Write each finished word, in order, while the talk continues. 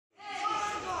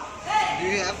Do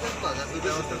you have that one?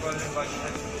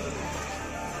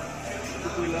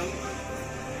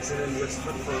 It's an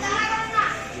investment for me.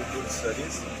 YouTube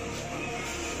studies.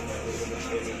 I'm going to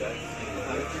show you that.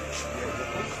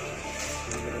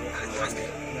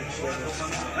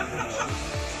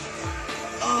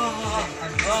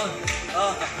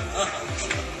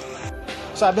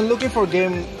 So I've been looking for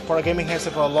a gaming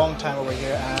headset for a long time over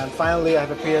here, and finally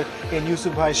I've appeared in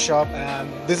Yusuf Bhai's shop, and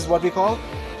this is what we call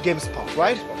GameSpot,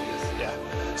 right? Yeah.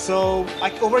 So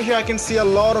over here I can see a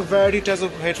lot of variety types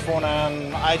of headphone,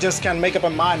 and I just can't make up my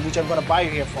mind which I'm gonna buy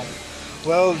here from.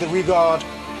 Well, we got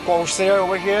Crosier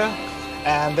over here,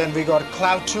 and then we got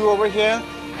Cloud 2 over here,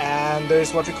 and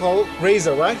there's what we call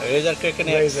Rezar, right? Rezar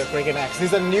Krakenx. Rezar Krakenx. This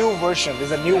is a new version.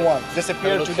 This is a new one. Just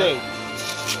appeared today.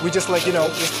 We just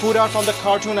just pulled out from the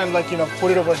cartoon and put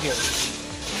it over here.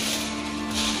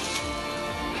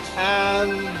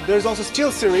 And there's also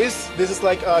Steel series. This is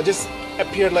just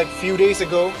appeared few days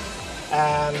ago,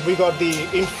 and we got the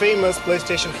infamous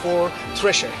PlayStation 4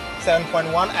 Thresher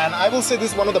 7.1, and I will say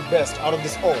this is one of the best out of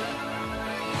this all.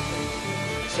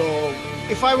 So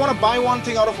if I want to buy one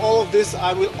thing out of all of this,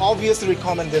 I will obviously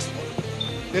recommend this one.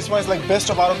 This one is best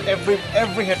of out of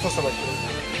every headphone selection.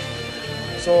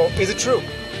 So is it true?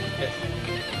 Yes.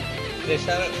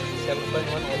 Thresher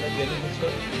 7.1 already getting this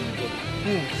one.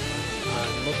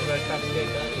 Not version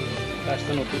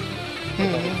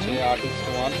Artist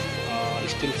 1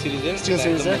 Steel series. Steel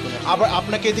series. আবার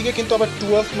আপনাকে এদিকে কিন্তু আবার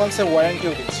 12 months এর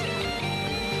ওয়ারেন্টিও দিচ্ছে।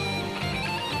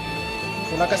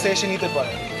 ওনার কাছে এসে নিতে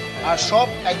পারেন। আর সব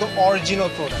একদম অরিজিনাল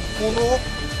প্রোডাক্ট। কোনো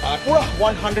পুরো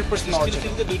 100% অরিজিনাল। স্টিল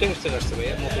সিরিজে দুইটা হেডসেট আসছে ভাই,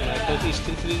 নতুন একটা হচ্ছে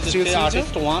স্টিল সিরিজে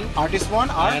আর্টিস্ট 1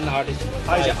 আর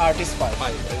আর্টিস্ট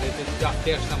 5 এটা আপনি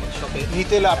আসলে আমাদের শপে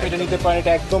নিতে হলে আপনি এটা নিতে পারেন।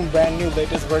 এটা একদম ব্র্যান্ড নিউ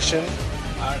লেটেস্ট ভার্সন।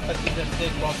 আর একটা কি হচ্ছে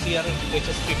Crosier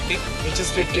HS50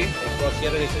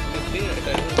 Crosier HS50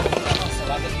 এটা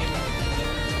সালাদের কি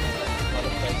ভালো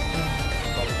প্রাইস।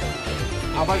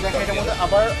 আবার দেখেন এটার মধ্যে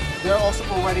আবার they are also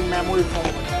providing memory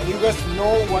foam. You guys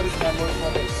know what is memory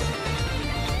foam is.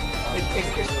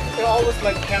 It always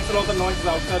cancel all the noises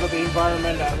outside of the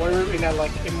environment, and when you're in a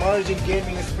emerging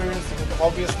gaming experience, you can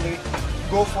obviously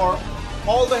go for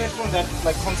all the headphones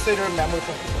that consider memory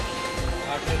foam.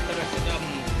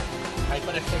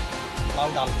 Hyperx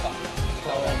Cloud Alpha.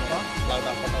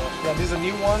 Yeah, this is a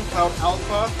new one, Cloud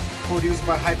Alpha, produced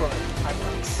by Hyperx.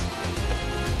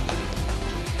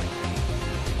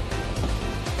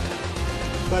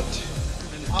 But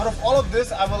out of all of this,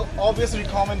 I will obviously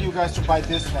recommend you guys to buy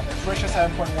this one, the Thresher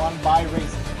 7.1 by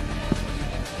Rezar.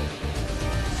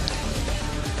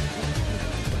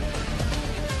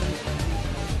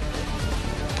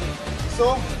 So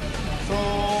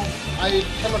I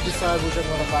cannot decide which I'm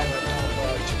gonna buy right now,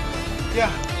 but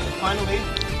yeah, finally,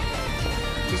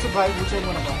 just to buy which I'm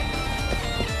gonna buy.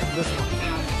 This one.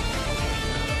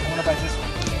 I wanna buy this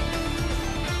one.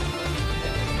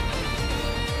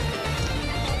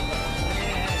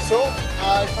 So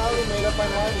I finally made up my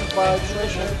mind to buy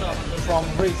Thresher from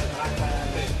Rezar.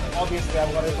 Obviously, I'm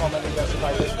going to recommend you guys to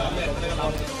buy this one because this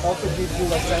one also gives you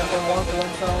 7.1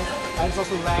 surround sound, and it's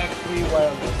also lag-free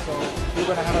wireless. So you're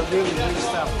going to have a really rich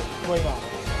sound going on.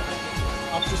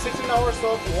 Up to 16 hours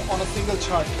on a single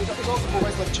charge. It also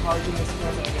provides charging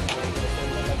experience.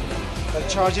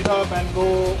 Charge it up and go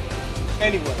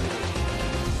anywhere.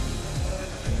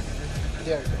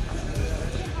 There you go.